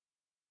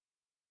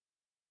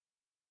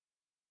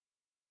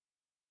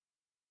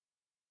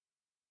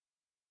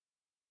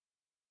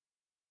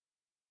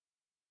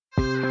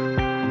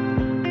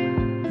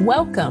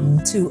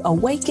Welcome to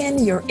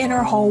Awaken Your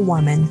Inner Whole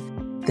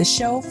Woman, the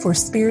show for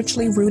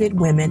spiritually rooted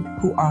women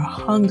who are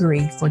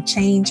hungry for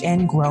change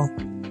and growth.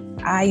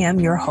 I am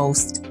your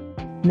host,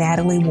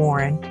 Natalie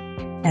Warren,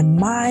 and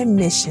my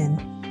mission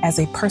as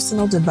a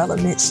personal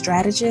development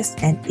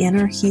strategist and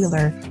inner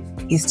healer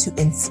is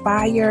to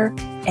inspire,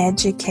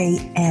 educate,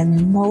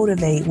 and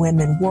motivate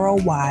women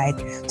worldwide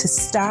to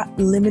stop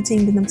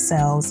limiting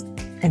themselves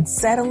and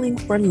settling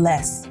for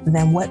less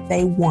than what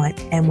they want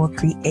and were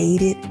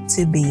created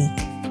to be.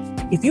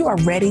 If you are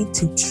ready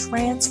to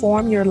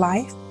transform your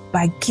life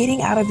by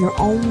getting out of your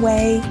own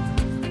way,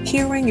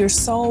 hearing your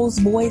soul's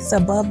voice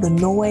above the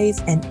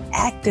noise, and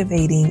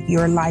activating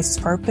your life's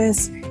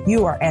purpose,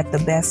 you are at the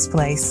best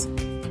place.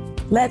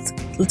 Let's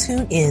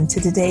tune in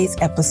to today's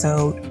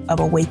episode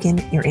of Awaken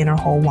Your Inner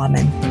Whole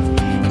Woman.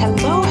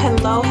 Hello, and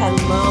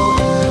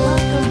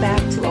welcome back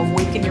to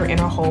Awaken Your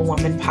Inner Whole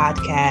Woman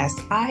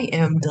podcast. I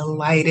am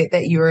delighted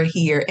that you're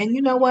here. And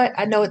you know what?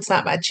 I know it's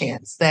not by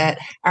chance that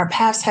our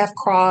paths have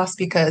crossed,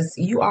 because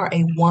you are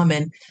a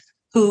woman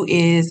who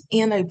is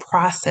in a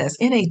process,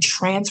 in a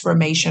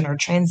transformation or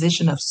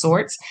transition of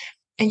sorts,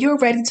 and you're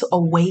ready to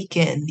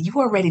awaken. You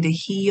are ready to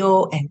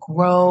heal and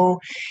grow.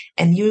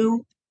 And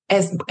you,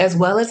 as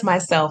well as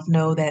myself,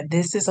 know that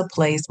this is a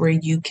place where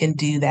you can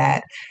do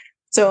that.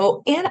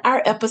 So in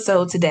our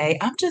episode today,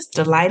 I'm just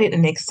delighted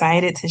and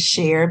excited to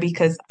share,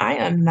 because I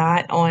am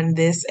not on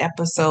this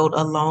episode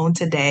alone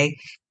today,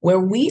 where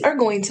we are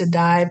going to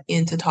dive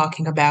into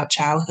talking about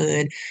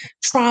childhood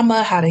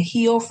trauma, how to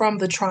heal from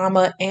the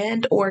trauma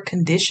and or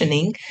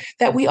conditioning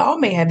that we all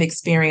may have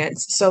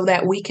experienced, so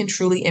that we can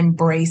truly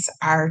embrace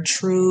our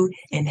true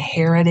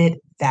inherited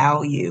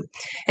value.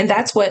 And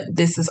that's what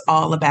this is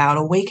all about,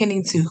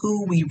 awakening to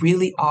who we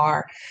really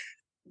are.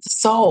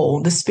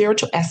 Soul, the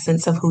spiritual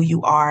essence of who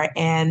you are.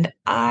 And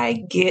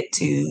I get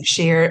to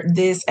share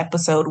this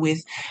episode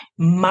with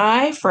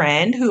my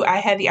friend who I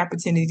had the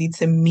opportunity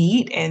to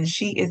meet, and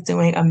she is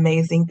doing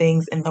amazing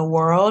things in the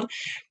world.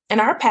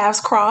 And our paths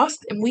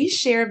crossed, and we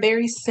share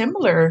very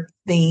similar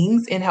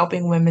things in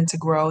helping women to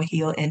grow,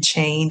 heal, and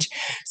change.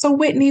 So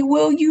Whitney,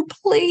 will you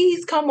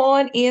please come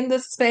on in the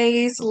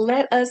space?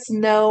 Let us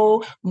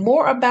know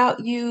more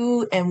about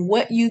you and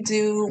what you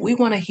do. We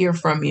want to hear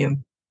from you.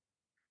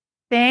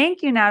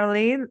 Thank you,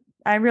 Natalie.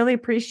 I really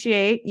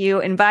appreciate you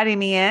inviting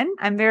me in.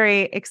 I'm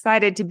very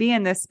excited to be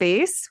in this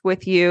space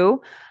with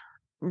you.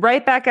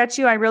 Right back at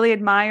you. I really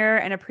admire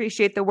and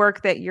appreciate the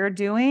work that you're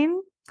doing.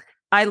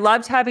 I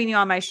loved having you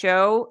on my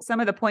show.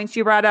 Some of the points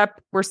you brought up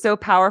were so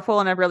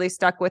powerful and have really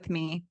stuck with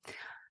me.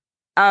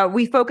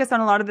 We focus on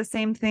a lot of the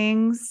same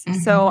things. Mm-hmm.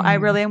 So I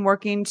really am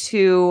working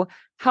to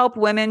help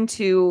women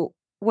to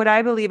what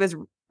I believe is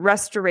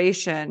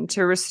restoration,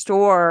 to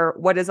restore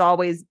what has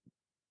always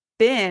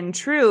been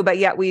true, but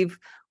yet we've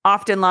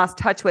often lost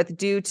touch with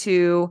due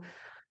to,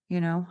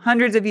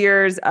 hundreds of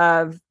years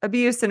of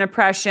abuse and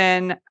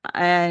oppression.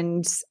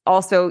 And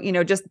also,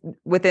 just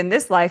within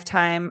this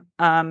lifetime,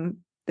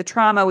 the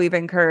trauma we've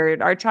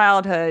incurred, our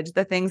childhood,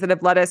 the things that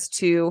have led us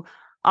to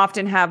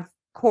often have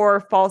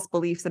core false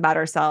beliefs about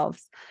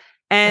ourselves.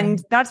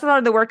 And that's a lot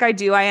of the work I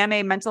do. I am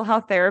a mental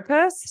health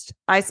therapist.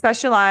 I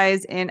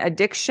specialize in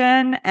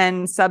addiction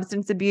and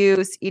substance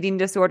abuse, eating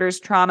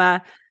disorders,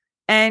 trauma.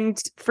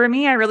 And for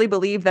me, I really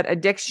believe that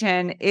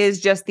addiction is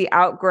just the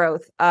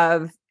outgrowth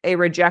of a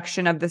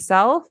rejection of the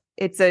self.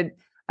 It's a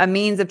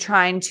means of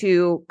trying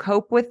to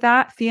cope with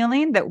that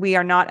feeling that we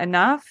are not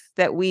enough,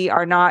 that we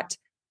are not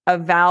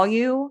of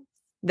value,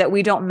 that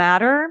we don't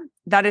matter.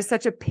 That is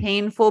such a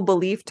painful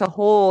belief to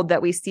hold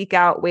that we seek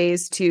out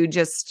ways to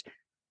just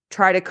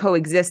try to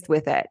coexist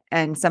with it.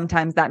 And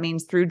sometimes that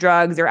means through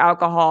drugs or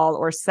alcohol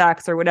or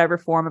sex or whatever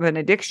form of an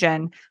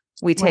addiction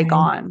we take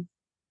on.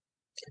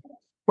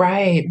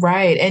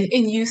 Right.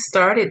 And you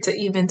started to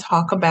even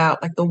talk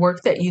about like the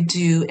work that you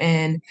do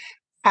and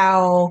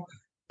how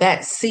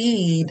that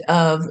seed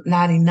of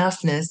not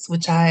enoughness,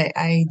 which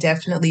I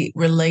definitely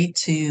relate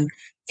to,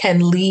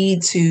 can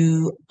lead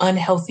to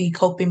unhealthy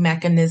coping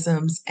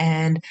mechanisms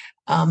and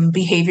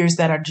behaviors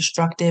that are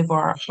destructive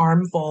or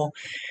harmful.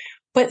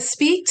 But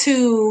speak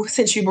to,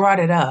 since you brought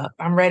it up,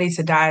 I'm ready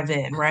to dive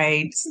in,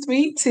 right?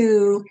 Speak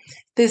to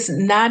this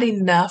not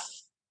enough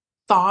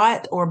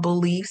thought or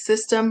belief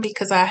system,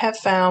 because I have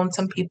found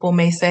some people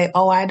may say,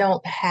 oh, I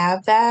don't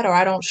have that, or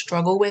I don't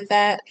struggle with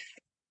that.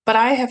 But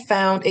I have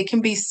found it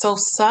can be so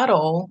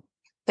subtle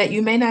that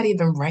you may not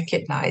even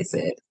recognize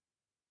it.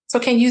 So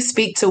can you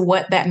speak to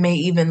what that may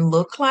even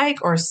look like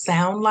or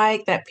sound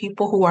like, that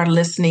people who are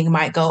listening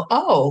might go,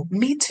 oh,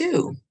 me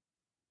too?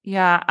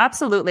 Yeah,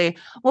 absolutely.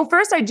 Well,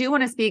 first, I do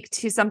want to speak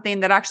to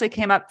something that actually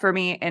came up for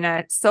me in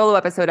a solo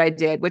episode I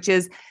did, which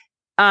is,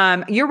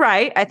 you're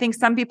right. I think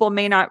some people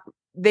may not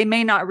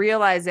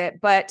realize it,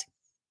 but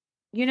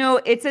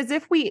it's as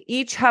if we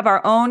each have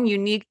our own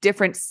unique,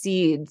 different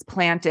seeds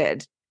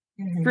planted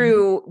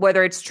through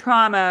whether it's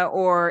trauma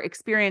or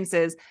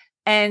experiences.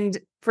 And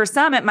for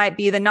some, it might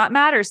be the not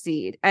matter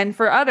seed. And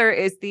for others,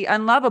 it's the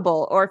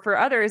unlovable, or for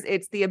others,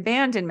 it's the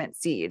abandonment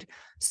seed.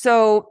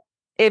 So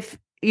if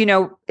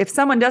if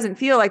someone doesn't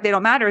feel like they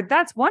don't matter,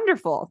 that's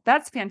wonderful.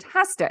 That's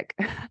fantastic.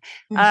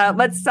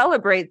 Let's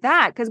celebrate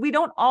that, because we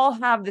don't all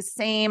have the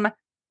same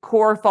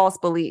core false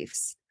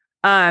beliefs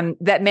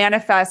that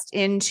manifest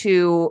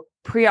into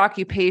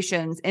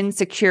preoccupations,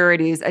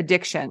 insecurities,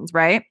 addictions,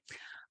 right?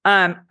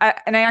 I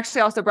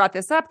actually also brought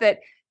this up that,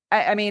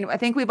 I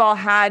think we've all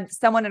had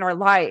someone in our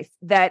life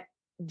that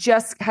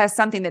just has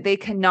something that they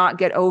cannot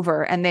get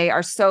over, and they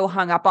are so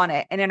hung up on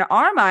it. And in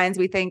our minds,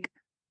 we think,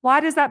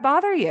 why does that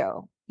bother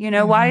you?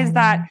 Why is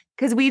that?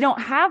 Because we don't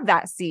have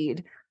that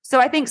seed. So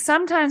I think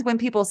sometimes when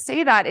people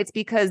say that, it's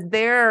because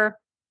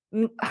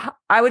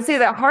I would say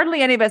that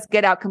hardly any of us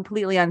get out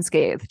completely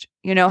unscathed.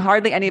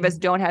 Hardly any of us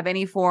don't have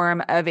any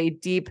form of a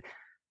deep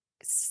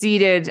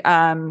seated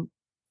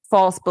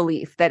false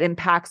belief that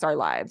impacts our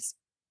lives.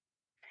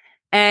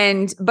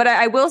 But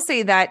I will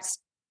say that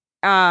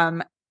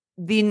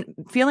the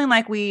feeling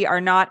like we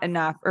are not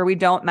enough or we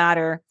don't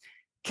matter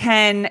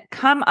can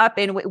come up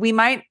in,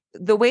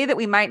 the way that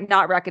we might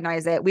not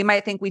recognize it. We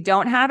might think we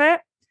don't have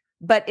it,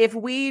 but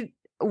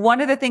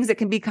one of the things that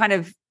can be kind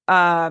of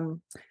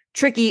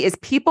tricky is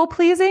people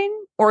pleasing,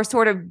 or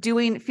sort of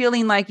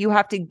feeling like you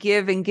have to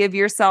give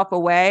yourself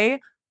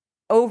away.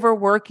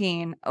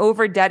 Overworking,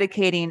 over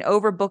dedicating,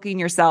 overbooking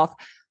yourself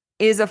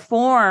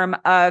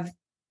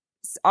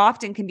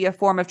often can be a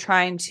form of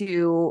trying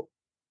to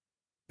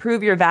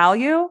prove your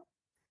value.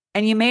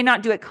 And you may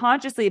not do it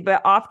consciously,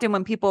 but often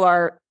when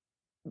people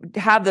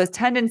have those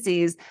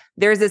tendencies,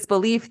 there's this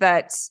belief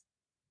that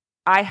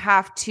I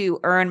have to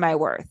earn my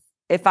worth.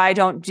 If I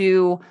don't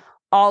do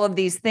all of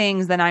these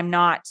things, then I'm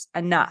not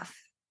enough.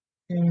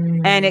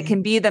 And it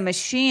can be the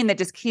machine that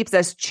just keeps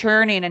us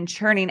churning and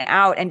churning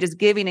out and just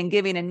giving and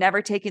giving and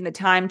never taking the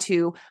time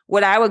to,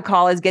 what I would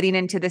call, is getting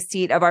into the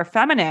seat of our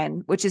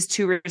feminine, which is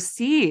to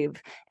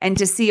receive and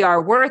to see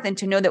our worth and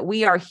to know that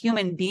we are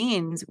human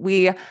beings.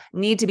 We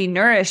need to be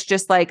nourished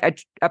just like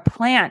a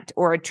plant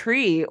or a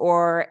tree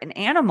or an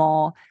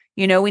animal.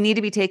 We need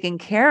to be taken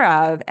care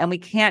of, and we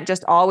can't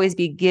just always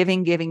be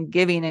giving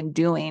and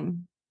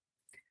doing.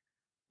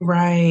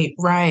 Right,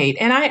 right.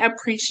 And I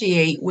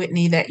appreciate,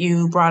 Whitney, that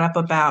you brought up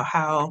about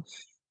how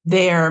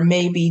there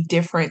may be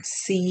different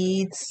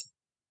seeds.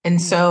 And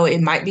so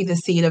it might be the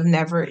seed of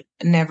never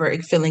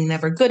feeling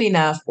never good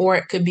enough, or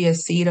it could be a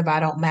seed of I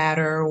don't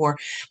matter, or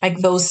like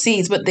those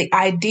seeds. But the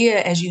idea,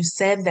 as you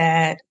said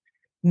that,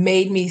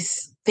 made me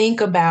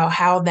think about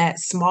how that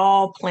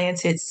small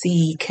planted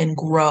seed can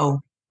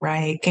grow,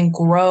 right? Can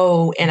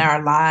grow in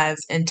our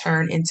lives and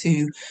turn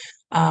into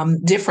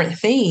different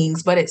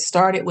things. But it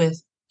started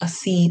with a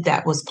seed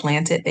that was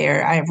planted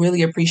there. I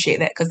really appreciate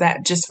that, because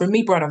that just for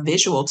me brought a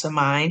visual to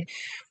mind.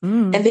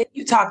 And then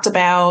you talked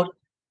about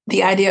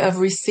the idea of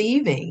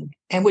receiving,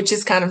 and which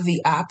is kind of the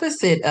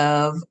opposite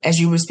of, as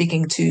you were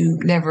speaking to,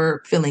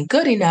 never feeling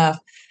good enough.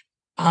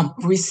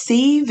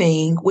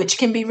 Receiving, which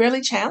can be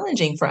really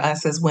challenging for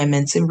us as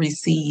women to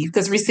receive,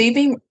 because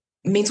receiving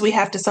means we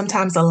have to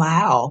sometimes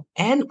allow,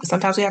 and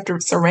sometimes we have to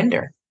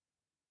surrender.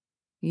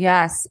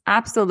 Yes,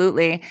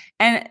 absolutely.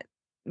 And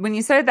when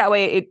you said it that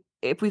way,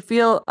 if we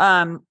feel,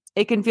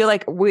 it can feel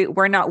like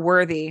we're not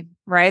worthy,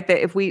 right?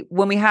 That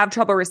when we have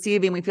trouble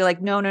receiving, we feel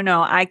like, no,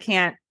 I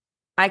can't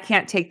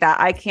take that.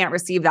 I can't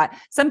receive that.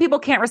 Some people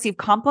can't receive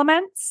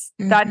compliments.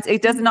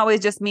 It doesn't always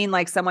just mean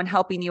like someone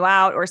helping you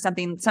out or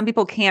something. Some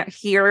people can't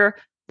hear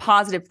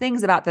positive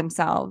things about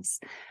themselves.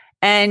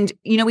 And,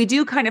 we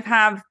do kind of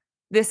have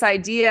this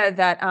idea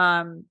that,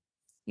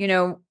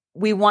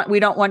 we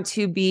don't want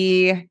to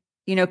be,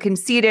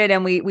 conceited,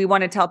 and we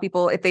want to tell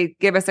people, if they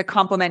give us a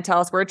compliment, tell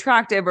us we're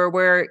attractive or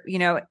we're,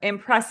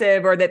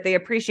 impressive, or that they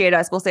appreciate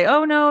us. We'll say,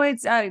 oh no,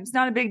 it's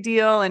not a big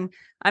deal, and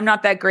I'm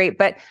not that great.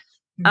 But,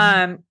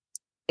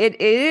 it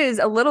is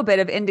a little bit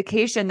of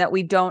indication that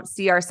we don't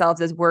see ourselves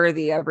as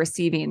worthy of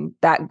receiving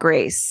that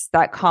grace,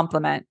 that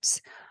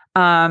compliment,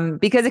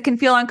 because it can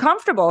feel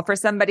uncomfortable for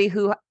somebody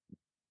who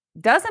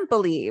doesn't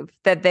believe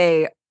that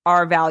they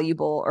are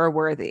valuable or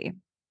worthy.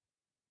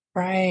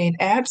 Right,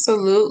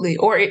 absolutely.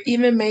 Or it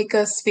even make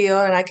us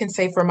feel, and I can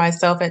say for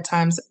myself at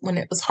times when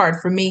it was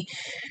hard for me,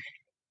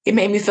 it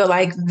made me feel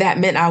like that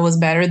meant I was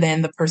better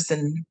than the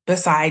person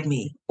beside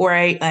me.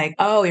 Right? Like,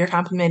 oh, you're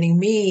complimenting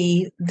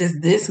me. Does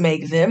this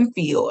make them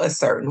feel a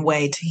certain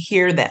way? To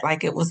hear that,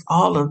 like it was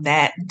all of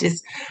that,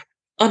 just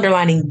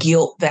underlining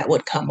guilt that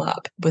would come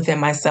up within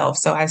myself.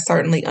 So I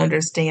certainly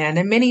understand.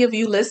 And many of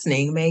you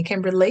listening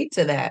can relate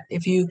to that.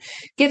 If you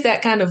get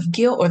that kind of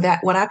guilt, or that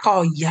what I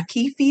call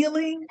yucky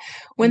feeling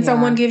when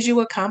someone gives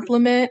you a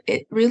compliment,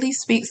 it really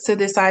speaks to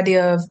this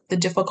idea of the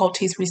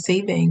difficulties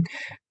receiving,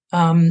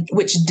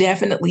 which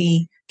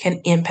definitely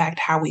can impact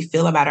how we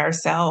feel about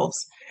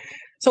ourselves.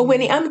 So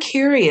Whitney, I'm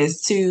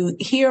curious to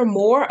hear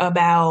more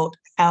about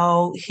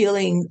how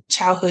healing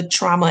childhood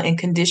trauma and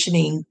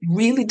conditioning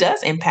really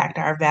does impact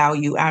our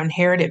value, our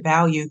inherited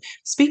value.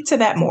 Speak to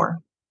that more.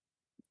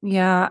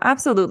 Yeah,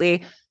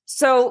 absolutely.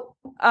 So,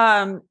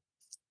 it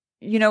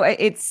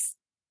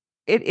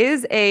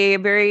is a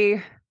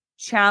very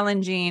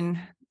challenging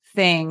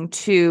thing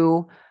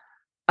to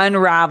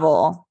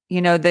unravel,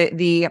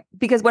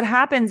 because what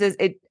happens is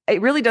it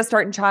really does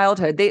start in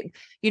childhood.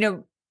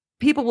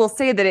 People will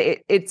say that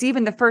it's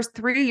even the first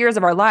 3 years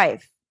of our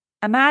life.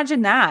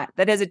 Imagine that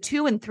as a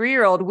 2 and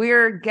 3-year-old,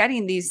 we're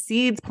getting these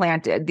seeds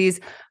planted, these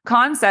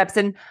concepts.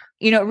 And,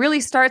 it really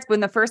starts when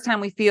the first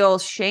time we feel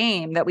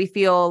shame, that we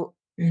feel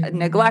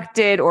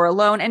neglected or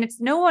alone. And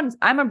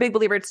I'm a big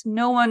believer, it's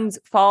no one's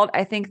fault.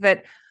 I think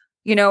that,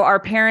 our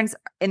parents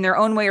in their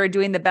own way are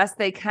doing the best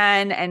they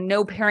can, and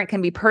no parent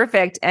can be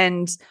perfect.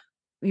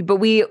 But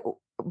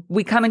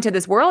we come into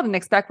this world and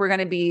expect we're going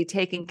to be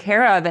taken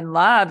care of and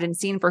loved and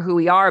seen for who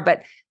we are.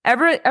 But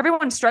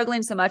everyone's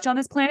struggling so much on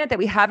this planet that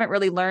we haven't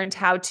really learned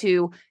how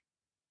to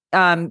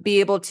be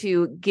able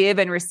to give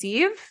and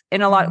receive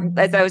in a lot,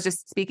 as I was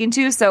just speaking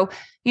to. So,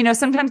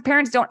 sometimes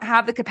parents don't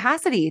have the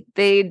capacity.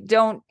 They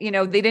don't, they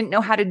didn't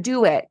know how to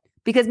do it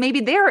because maybe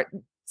they're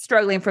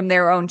struggling from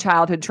their own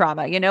childhood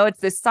trauma.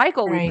 It's this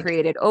cycle we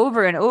created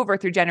over and over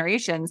through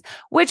generations,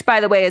 which, by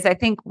the way, is I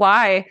think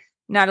why,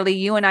 Natalie,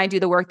 you and I do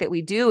the work that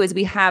we do. Is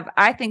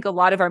I think a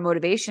lot of our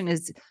motivation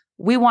is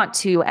we want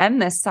to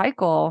end this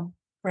cycle.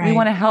 Right. We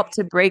want to help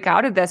to break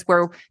out of this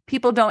where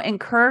people don't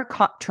incur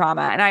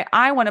trauma. And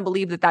I want to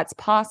believe that that's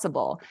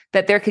possible,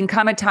 that there can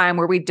come a time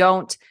where we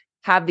don't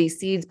have these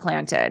seeds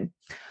planted.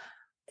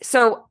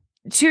 So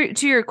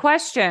to your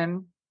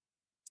question,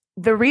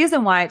 the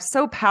reason why it's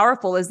so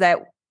powerful is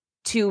that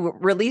to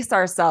release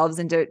ourselves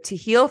and to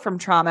heal from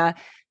trauma,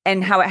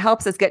 and how it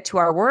helps us get to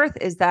our worth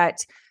is that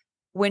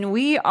when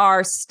we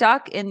are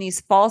stuck in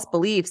these false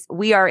beliefs,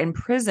 we are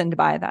imprisoned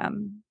by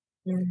them.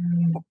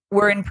 Mm-hmm.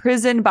 We're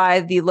imprisoned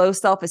by the low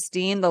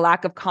self-esteem, the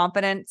lack of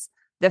confidence,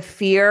 the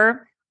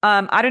fear.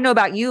 I don't know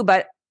about you,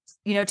 but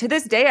to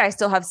this day, I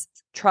still have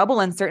trouble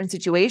in certain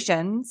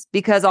situations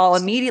because I'll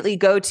immediately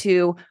go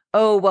to,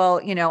 oh,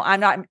 well, I'm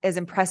not as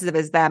impressive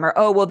as them, or,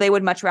 oh, well, they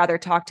would much rather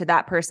talk to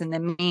that person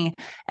than me.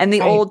 And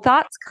the old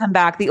thoughts come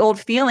back, the old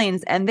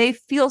feelings, and they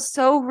feel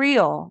so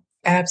real.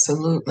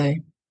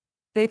 Absolutely.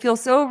 They feel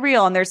so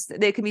real, and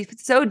they can be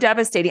so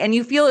devastating. And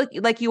you feel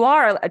like you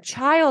are a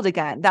child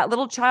again, that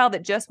little child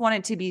that just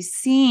wanted to be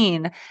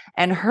seen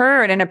and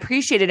heard and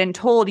appreciated and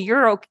told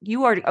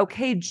you are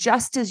okay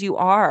just as you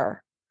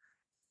are.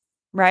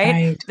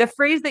 Right? The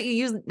phrase that you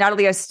used,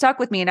 Natalie, has stuck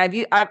with me, and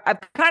I've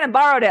kind of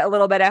borrowed it a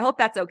little bit. I hope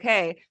that's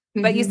okay.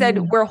 Mm-hmm. But you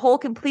said we're whole,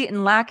 complete,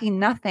 and lacking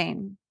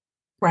nothing.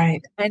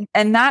 Right.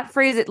 And that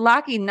phrase,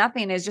 lacking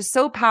nothing, is just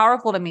so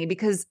powerful to me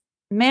because,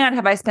 man,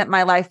 have I spent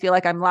my life feel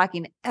like I'm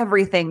lacking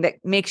everything that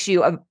makes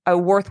you a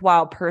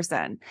worthwhile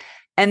person.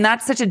 And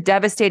that's such a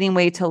devastating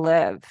way to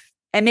live.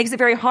 It makes it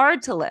very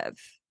hard to live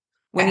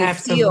when you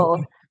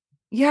feel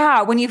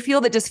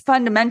that just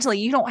fundamentally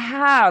you don't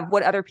have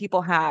what other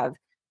people have.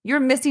 You're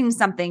missing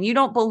something. You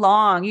don't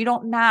belong. You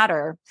don't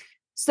matter.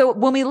 So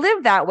when we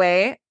live that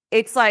way,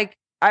 it's like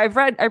I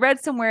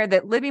read somewhere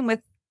that living with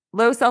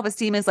low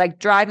self-esteem is like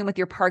driving with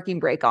your parking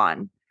brake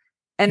on.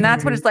 And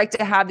that's what it's like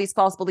to have these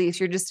false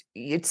beliefs.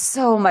 It's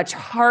so much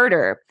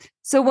harder.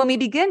 So when we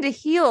begin to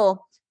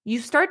heal, you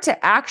start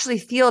to actually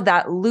feel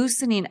that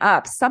loosening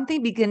up.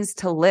 Something begins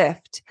to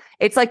lift.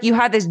 It's like you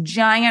have this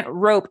giant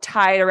rope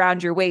tied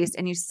around your waist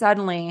and you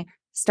suddenly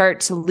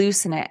start to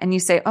loosen it. And you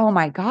say, oh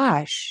my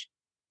gosh,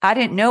 I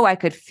didn't know I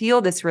could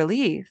feel this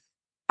relief.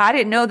 I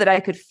didn't know that I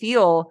could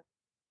feel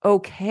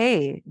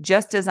okay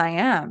just as I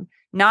am.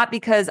 Not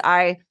because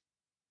I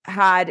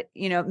had,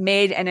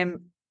 made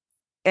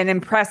an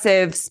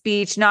impressive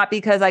speech, not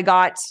because I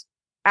got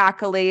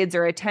accolades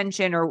or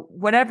attention or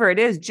whatever it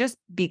is, just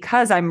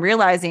because I'm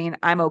realizing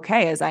I'm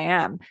okay as I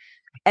am.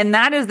 And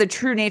that is the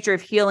true nature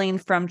of healing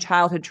from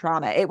childhood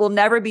trauma. It will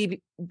never be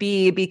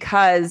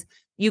because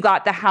you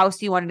got the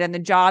house you wanted and the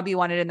job you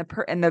wanted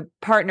and the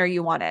partner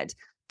you wanted.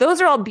 Those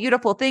are all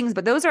beautiful things,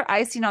 but those are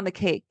icing on the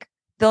cake.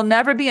 They'll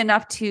never be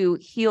enough to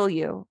heal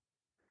you.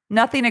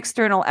 Nothing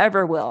external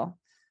ever will.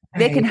 Right.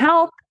 They can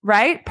help,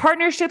 right?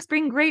 Partnerships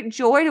bring great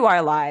joy to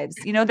our lives.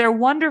 They're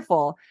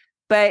wonderful,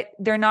 but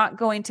they're not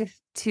going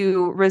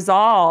to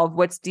resolve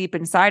what's deep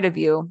inside of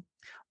you.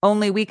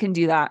 Only we can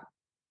do that.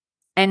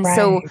 And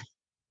so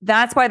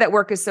that's why that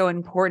work is so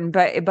important,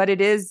 but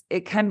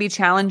it can be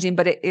challenging,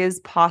 but it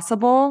is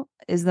possible,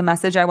 is the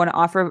message I want to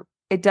offer.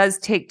 It does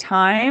take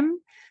time.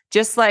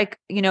 Just like,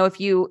 if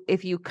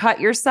you cut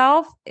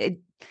yourself,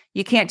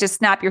 you can't just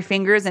snap your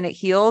fingers and it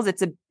heals.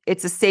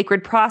 It's a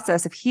sacred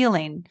process of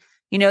healing.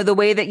 The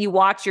way that you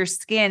watch your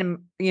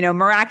skin,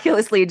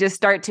 miraculously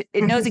just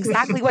it knows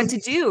exactly what to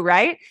do,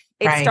 right?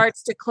 It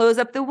starts to close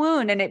up the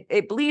wound and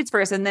it bleeds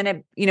first and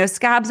then it,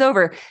 scabs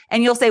over.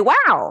 And you'll say,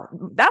 wow,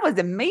 that was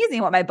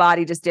amazing what my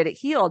body just did. It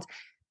healed.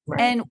 Right.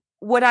 And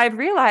what I've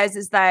realized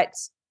is that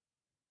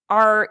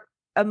our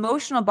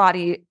emotional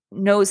body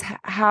knows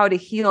how to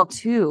heal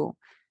too.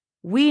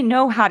 We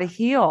know how to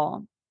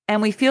heal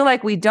and we feel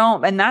like we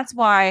don't. And that's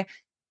why,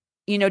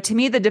 to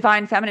me, the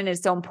divine feminine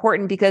is so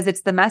important because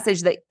it's the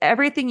message that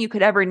everything you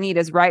could ever need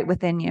is right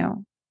within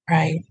you.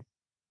 Right.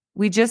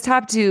 We just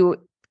have to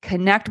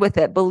connect with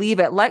it, believe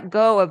it, let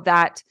go of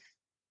that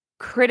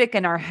critic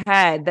in our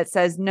head that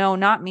says, no,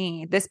 not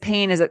me. This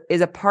pain is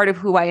a part of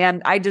who I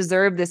am. I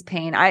deserve this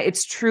pain.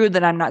 It's true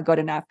that I'm not good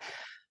enough.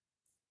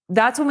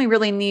 That's when we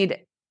really need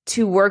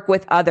to work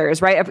with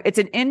others, right? It's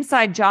an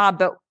inside job,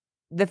 but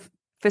the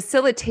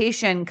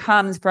facilitation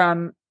comes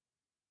from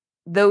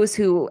those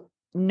who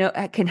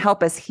can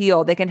help us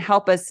heal. They can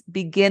help us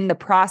begin the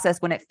process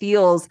when it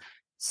feels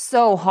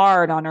so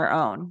hard on our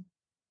own.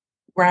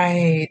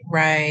 Right,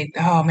 right.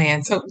 Oh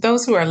man. So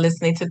those who are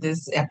listening to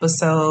this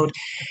episode,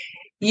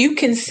 you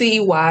can see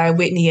why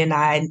Whitney and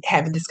I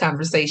having this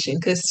conversation,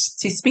 because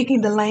she's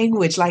speaking the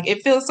language. Like,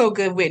 it feels so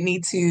good,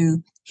 Whitney,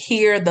 to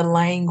hear the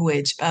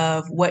language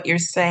of what you're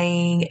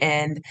saying.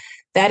 And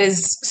that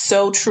is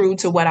so true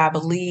to what I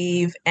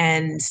believe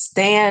and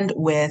stand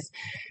with,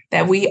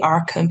 that we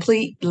are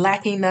complete,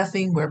 lacking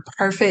nothing. We're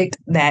perfect,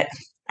 that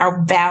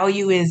our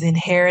value is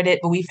inherited,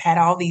 but we've had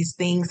all these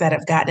things that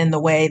have gotten in the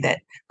way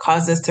that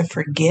cause us to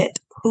forget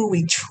who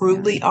we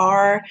truly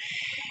are.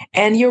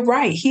 And you're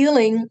right,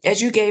 healing,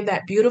 as you gave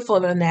that beautiful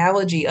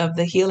analogy of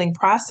the healing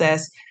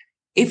process,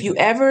 if you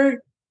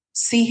ever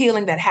see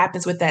healing that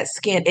happens with that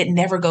skin, it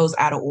never goes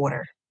out of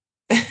order.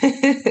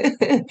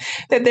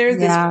 That there's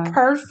this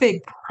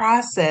perfect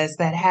process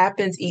that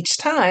happens each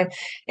time.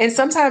 And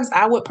sometimes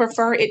I would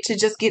prefer it to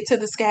just get to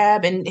the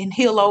scab and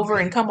heal over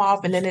and come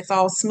off, and then it's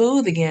all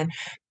smooth again.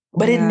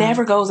 But it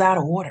never goes out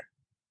of order.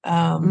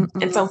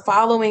 And so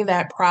following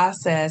that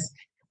process,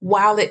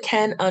 while it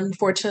can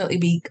unfortunately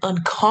be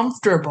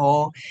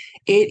uncomfortable,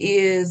 it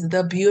is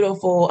the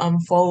beautiful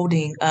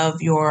unfolding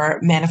of your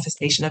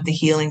manifestation of the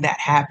healing that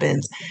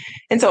happens.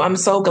 And so I'm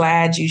so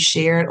glad you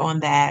shared on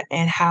that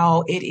and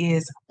how it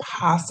is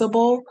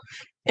possible.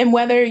 And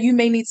whether you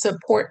may need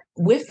support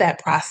with that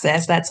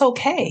process, that's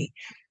okay.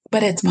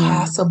 But it's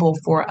possible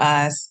for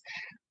us.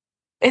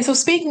 And so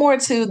speak more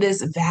to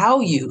this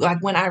value,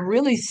 like when I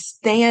really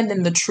stand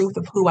in the truth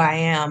of who I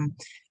am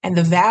and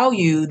the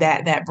value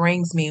that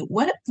brings me,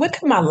 what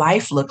could my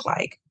life look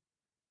like?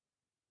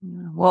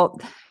 Well,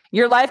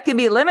 your life can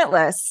be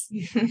limitless,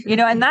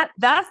 and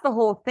that's the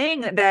whole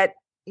thing that,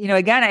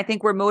 again, I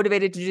think we're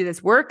motivated to do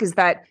this work, is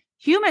that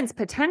humans'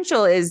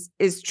 potential is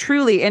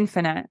truly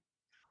infinite.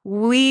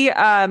 We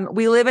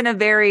live in a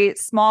very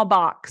small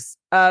box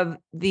of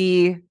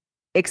the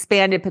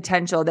expanded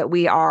potential that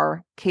we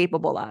are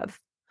capable of.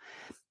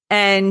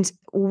 And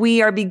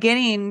we are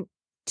beginning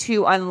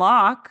to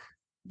unlock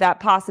that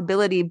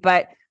possibility,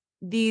 but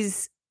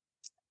these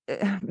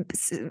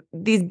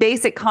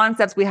basic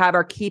concepts we have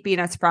are keeping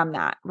us from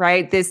that,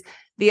 right?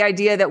 The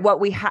idea that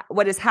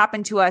what has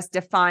happened to us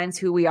defines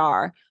who we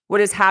are. What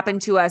has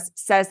happened to us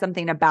says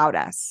something about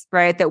us,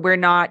 right? That we're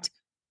not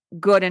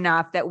good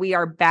enough, that we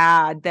are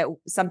bad, that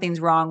something's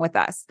wrong with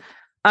us.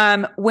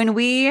 When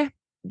we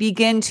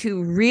begin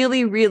to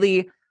really,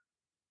 really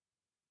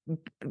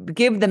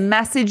give the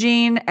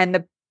messaging and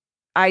the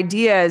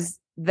ideas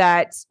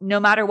that no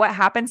matter what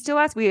happens to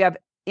us, we have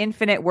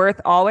infinite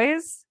worth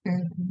always,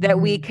 that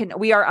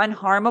we are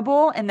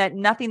unharmable, and that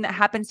nothing that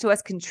happens to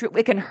us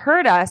it can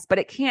hurt us, but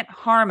it can't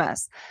harm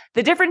us.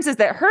 The difference is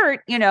that hurt,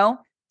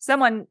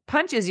 someone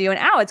punches you and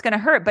it's going to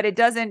hurt, but it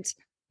doesn't,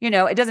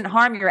 it doesn't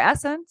harm your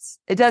essence.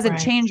 It doesn't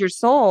change your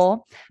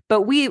soul.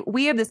 But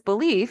we have this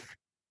belief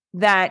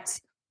that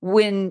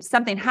when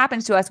something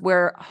happens to us,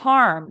 we're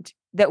harmed,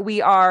 that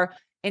we are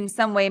in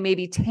some way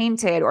maybe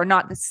tainted or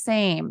not the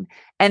same.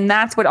 And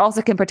that's what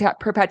also can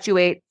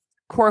perpetuate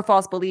core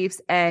false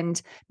beliefs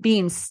and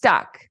being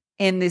stuck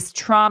in this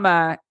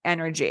trauma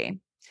energy,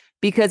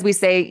 because we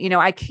say,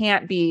 I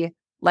can't be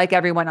like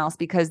everyone else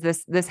because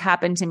this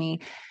happened to me.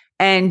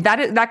 And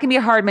that can be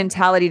a hard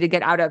mentality to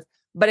get out of.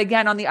 But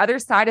again, on the other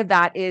side of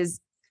that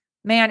is,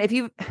 man, if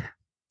you,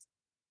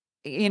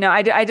 I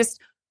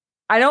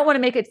don't want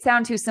to make it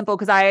sound too simple,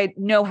 because I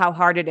know how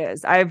hard it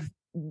is. I've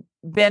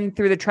been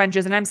through the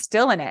trenches and I'm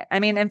still in it. I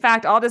mean, in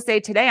fact, I'll just say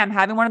today, I'm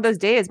having one of those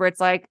days where it's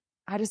like,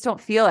 I just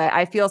don't feel it.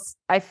 I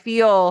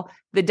feel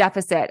the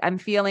deficit. I'm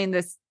feeling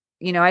this,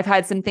 I've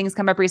had some things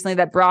come up recently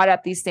that brought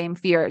up these same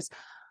fears.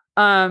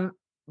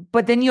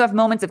 But then you have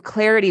moments of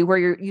clarity where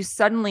you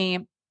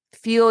suddenly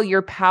feel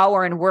your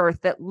power and worth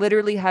that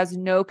literally has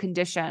no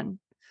condition.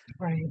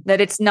 Right.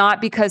 That it's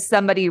not because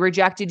somebody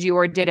rejected you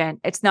or didn't.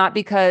 It's not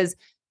because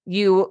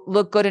you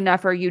look good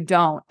enough or you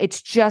don't.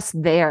 It's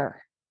just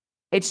there.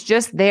 It's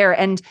just there.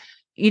 And,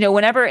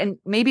 whenever, and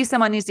maybe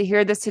someone needs to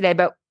hear this today,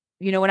 but,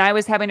 when I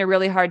was having a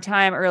really hard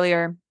time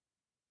earlier,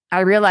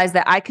 I realized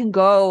that I can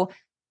go,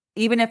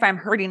 even if I'm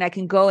hurting, I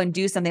can go and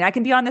do something. I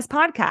can be on this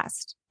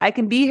podcast. I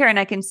can be here and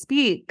I can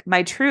speak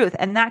my truth,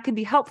 and that can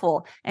be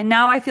helpful. And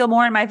now I feel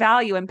more in my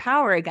value and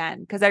power again,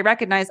 because I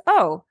recognize,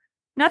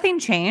 nothing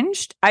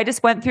changed. I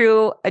just went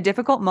through a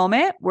difficult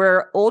moment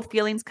where old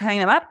feelings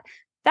came up.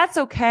 That's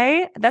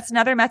okay. That's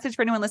another message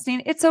for anyone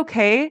listening. It's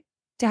okay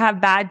to have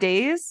bad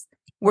days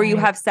where you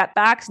have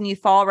setbacks and you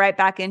fall right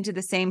back into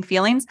the same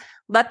feelings.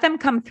 Let them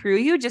come through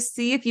you. Just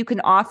see if you can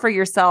offer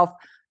yourself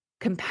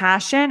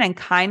compassion and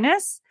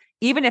kindness,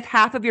 even if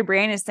half of your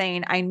brain is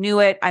saying, I knew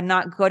it, I'm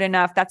not good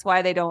enough, that's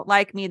why they don't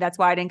like me, that's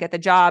why I didn't get the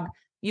job.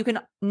 You can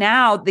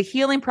now, the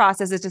healing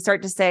process is to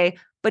start to say,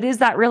 But is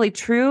that really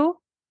true?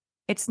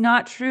 It's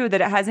not true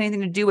that it has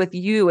anything to do with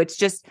you. It's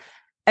just,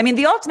 I mean,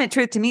 the ultimate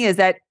truth to me is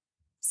that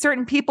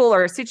certain people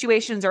or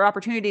situations or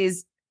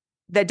opportunities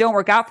that don't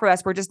work out for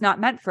us were just not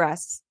meant for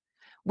us.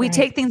 We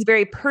take things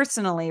very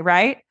personally,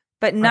 right?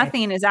 But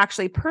nothing is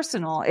actually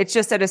personal. It's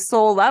just at a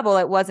soul level,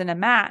 it wasn't a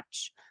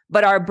match.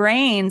 But our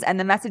brains and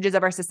the messages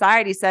of our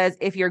society says,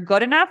 if you're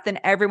good enough, then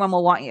everyone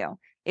will want you.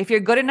 If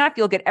you're good enough,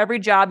 you'll get every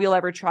job you'll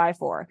ever try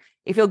for.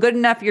 If you're good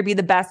enough, you'll be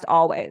the best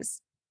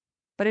always.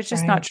 But it's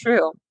just not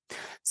true.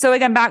 So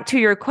again, back to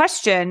your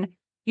question,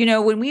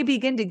 when we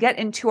begin to get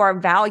into our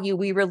value,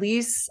 we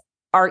release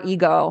our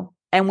ego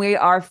and we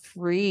are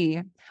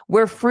free.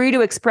 We're free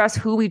to express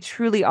who we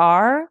truly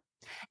are.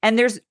 And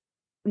there's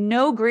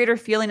no greater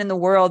feeling in the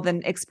world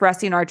than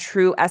expressing our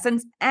true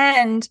essence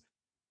and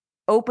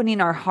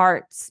opening our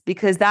hearts,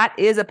 because that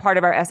is a part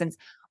of our essence.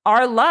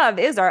 Our love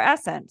is our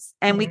essence,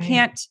 and we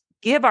can't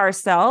give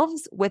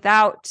ourselves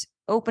without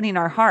opening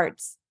our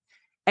hearts.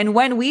 And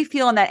when we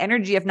feel in that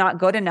energy of not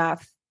good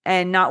enough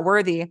and not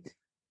worthy,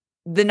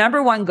 the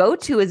number one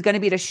go-to is going to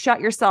be to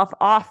shut yourself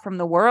off from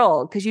the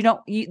world, because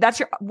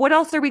what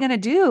else are we going to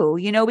do?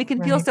 We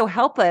can feel so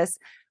helpless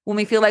when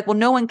we feel like, well,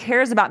 no one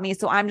cares about me.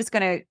 So I'm just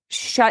going to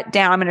shut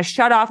down. I'm going to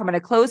shut off. I'm going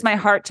to close my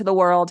heart to the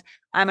world.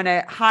 I'm going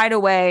to hide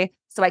away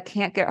so I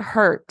can't get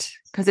hurt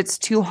because it's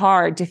too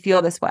hard to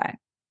feel this way.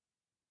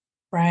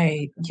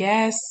 Right.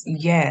 Yes.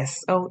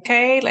 Yes.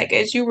 Okay. Like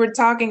as you were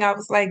talking, I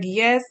was like,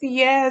 yes,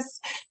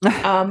 yes.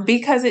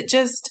 Because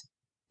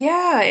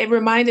it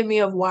reminded me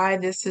of why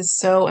this is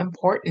so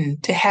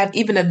important to have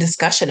even a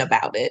discussion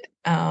about it.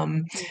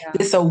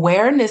 This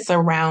awareness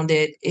around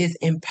it is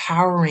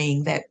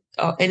empowering, that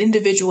an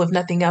individual, if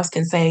nothing else,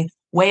 can say,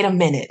 wait a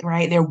minute,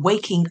 right? They're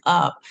waking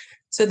up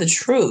to the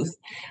truth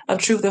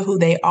of who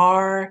they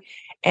are.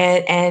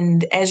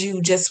 And as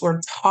you just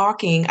were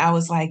talking, I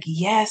was like,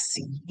 yes,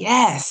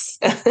 yes.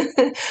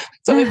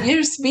 So if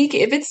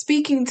it's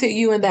speaking to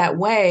you in that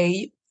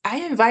way, I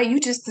invite you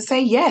just to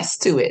say yes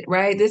to it,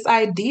 right? This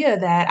idea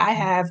that I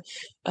have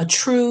a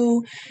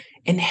true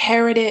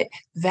inherited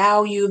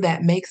value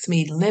that makes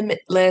me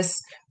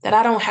limitless, that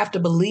I don't have to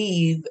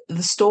believe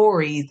the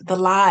stories, the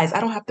lies.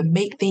 I don't have to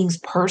make things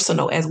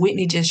personal, as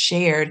Whitney just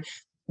shared,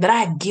 that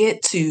I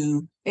get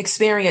to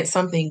experience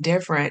something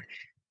different.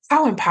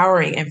 How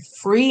empowering and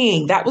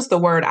freeing. That was the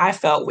word I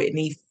felt,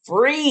 Whitney.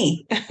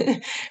 Free.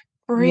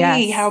 Free.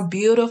 Yes. How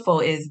beautiful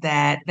is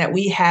that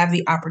we have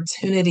the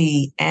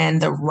opportunity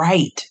and the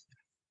right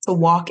to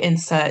walk in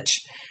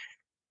such.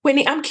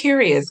 Whitney, I'm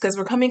curious, because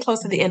we're coming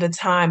close to the end of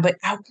time, but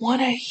I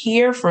want to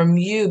hear from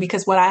you,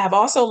 because what I have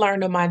also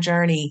learned on my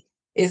journey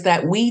is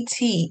that we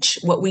teach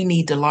what we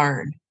need to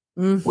learn.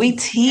 Mm-hmm. We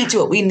teach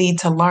what we need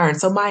to learn.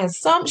 So my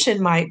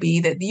assumption might be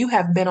that you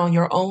have been on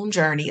your own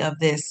journey of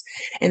this,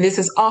 and this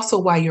is also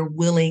why you're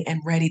willing and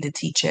ready to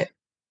teach it.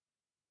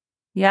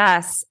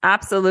 Yes,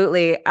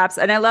 absolutely.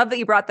 And I love that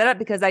you brought that up,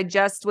 because I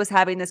just was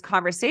having this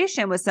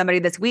conversation with somebody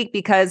this week,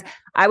 because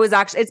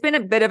it's been a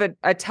bit of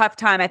a tough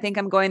time. I think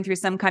I'm going through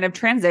some kind of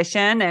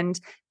transition and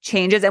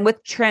changes. And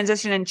with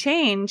transition and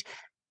change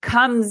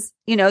comes,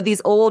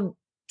 these old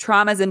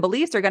traumas and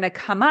beliefs are going to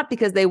come up,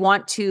 because they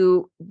want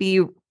to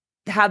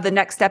have the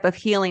next step of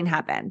healing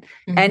happen.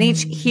 Mm-hmm. And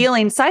each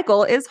healing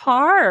cycle is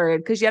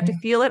hard, because you have to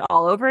feel it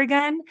all over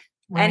again.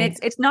 Right. And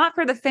it's not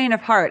for the faint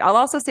of heart. I'll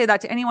also say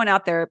that to anyone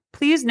out there.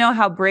 Please know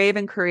how brave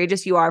and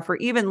courageous you are for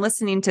even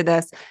listening to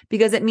this,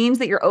 because it means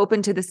that you're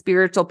open to the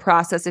spiritual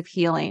process of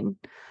healing,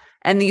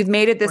 and you've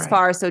made it this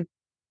far. So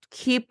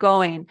keep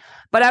going.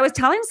 But I was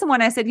telling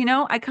someone, I said,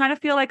 I kind of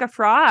feel like a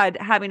fraud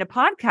having a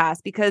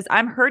podcast, because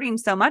I'm hurting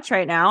so much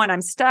right now and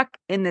I'm stuck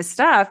in this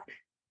stuff.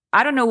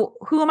 I don't know,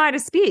 who am I to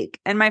speak?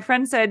 And my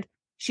friend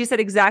she said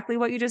exactly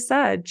what you just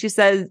said. She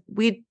said,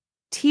 we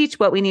teach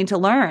what we need to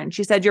learn.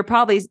 She said, you're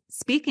probably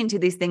speaking to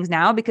these things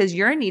now because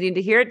you're needing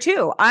to hear it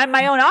too. I'm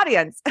my own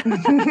audience.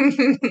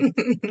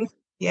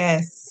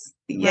 Yes.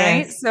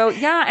 Right. So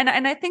yeah.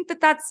 And I think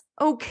that's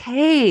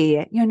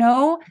okay.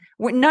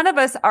 None of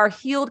us are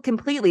healed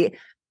completely.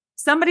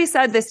 Somebody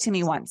said this to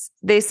me once.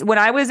 When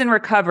I was in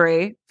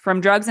recovery from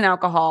drugs and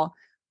alcohol,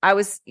 I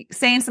was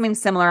saying something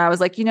similar. I was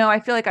like, I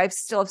feel like I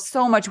still have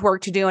so much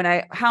work to do.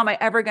 And how am I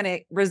ever going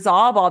to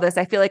resolve all this?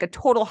 I feel like a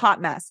total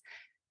hot mess.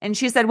 And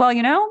she said,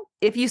 well,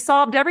 if you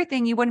solved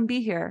everything, you wouldn't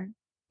be here.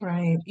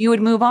 Right. You would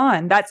move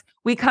on.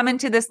 We come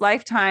into this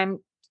lifetime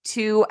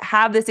to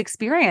have this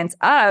experience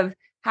of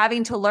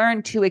having to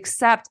learn to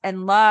accept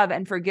and love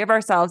and forgive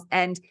ourselves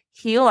and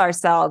heal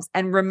ourselves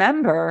and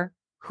remember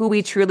who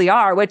we truly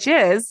are, which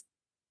is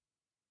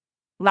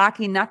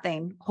lacking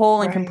nothing,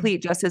 whole and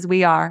complete, just as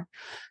we are.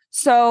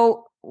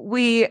 So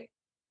we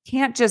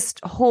can't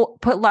just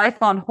put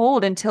life on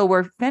hold until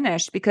we're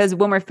finished, because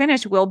when we're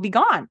finished, we'll be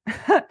gone.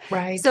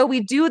 Right. So we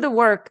do the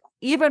work,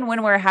 even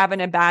when we're having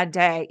a bad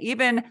day,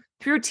 even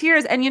through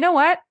tears. And you know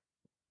what?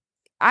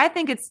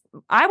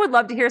 I would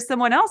love to hear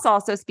someone else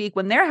also speak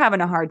when they're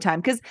having a hard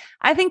time. Cause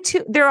I think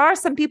too, there are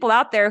some people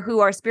out there who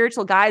are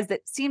spiritual guides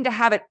that seem to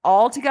have it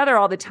all together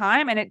all the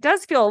time. And it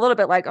does feel a little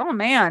bit like, oh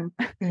man,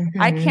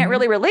 I can't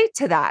really relate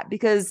to that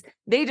because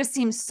they just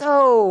seem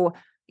so,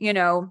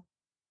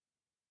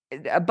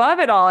 above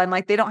it all. And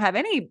like, they don't have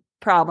any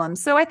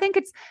problems. So I think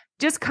it's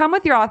just come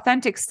with your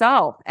authentic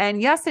self.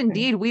 And yes,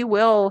 indeed, we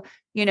will,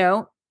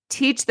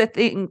 teach the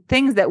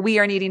things that we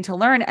are needing to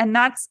learn. And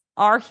that's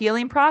our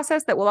healing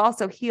process that will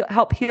also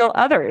help heal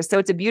others. So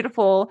it's a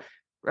beautiful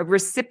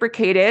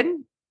reciprocated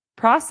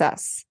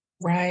process.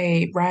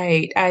 Right.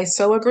 I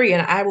so agree.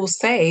 And I will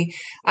say,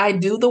 I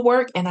do the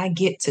work and I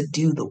get to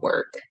do the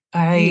work.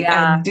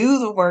 I do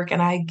the work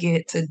and I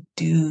get to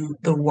do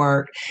the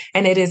work.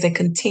 And it is a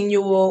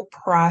continual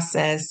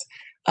process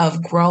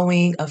of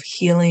growing, of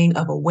healing,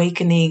 of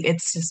awakening.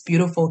 It's this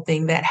beautiful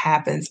thing that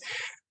happens.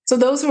 So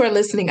those who are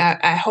listening,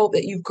 I hope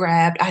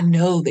that I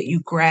know that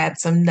you've grabbed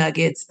some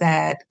nuggets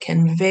that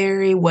can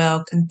very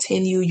well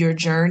continue your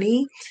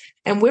journey.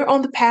 And we're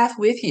on the path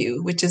with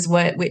you, which is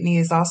what Whitney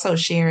is also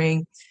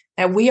sharing,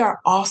 that we are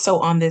also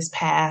on this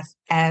path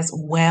as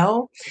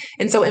well.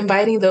 And so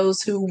inviting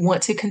those who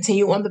want to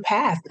continue on the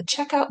path to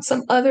check out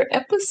some other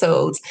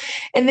episodes.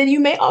 And then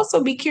you may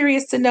also be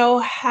curious to know,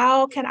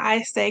 how can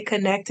I stay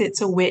connected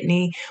to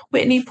Whitney?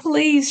 Whitney,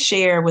 please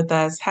share with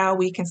us how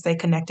we can stay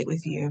connected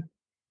with you.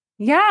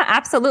 Yeah,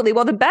 absolutely.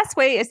 Well, the best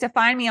way is to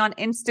find me on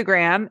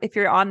Instagram if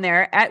you're on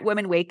there at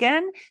Women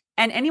Waken.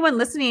 And anyone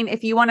listening,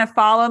 if you want to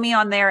follow me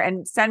on there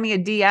and send me a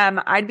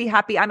DM, I'd be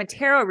happy. I'm a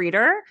tarot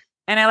reader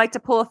and I like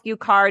to pull a few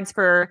cards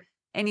for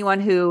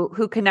anyone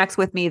who connects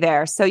with me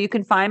there. So you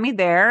can find me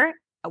there,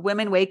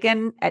 Women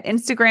Waken at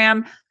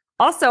Instagram.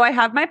 Also, I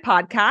have my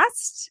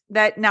podcast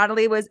that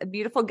Natalie was a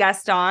beautiful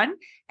guest on,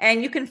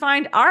 and you can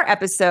find our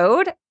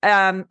episode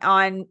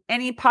on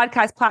any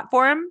podcast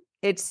platform.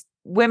 It's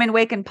Women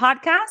Waken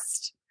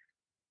Podcast.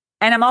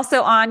 And I'm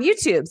also on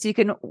YouTube, so you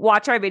can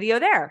watch our video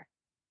there.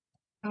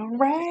 All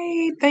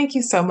right. Thank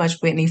you so much,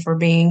 Whitney, for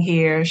being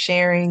here,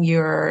 sharing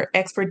your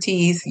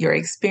expertise, your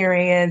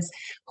experience,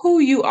 who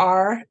you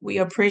are. We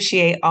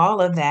appreciate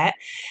all of that.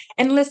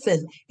 And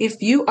listen,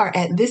 if you are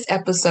at this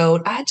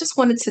episode, I just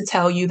wanted to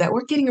tell you that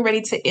we're getting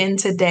ready to end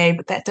today,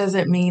 but that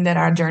doesn't mean that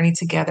our journey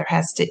together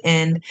has to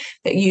end,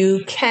 that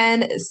you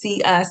can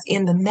see us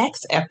in the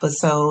next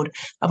episode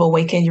of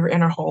Awaken Your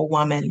Inner Whole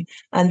Woman.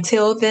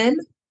 Until then,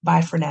 bye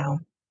for now.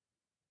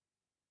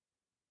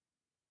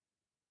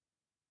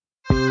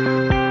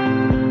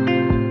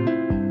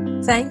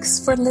 Thanks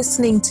for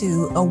listening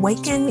to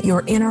Awaken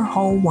Your Inner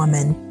Whole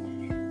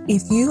Woman.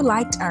 If you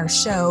liked our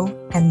show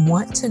and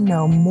want to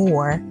know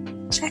more,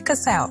 check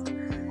us out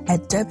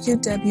at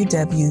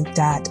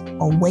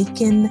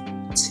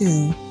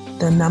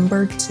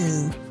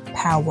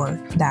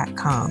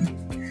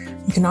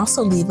www.awaken2power.com. You can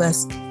also leave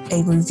us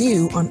a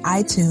review on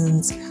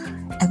iTunes,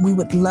 and we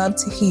would love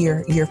to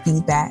hear your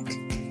feedback.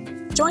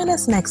 Join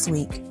us next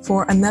week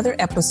for another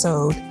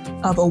episode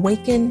of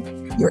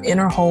Awaken Your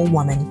Inner Whole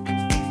Woman.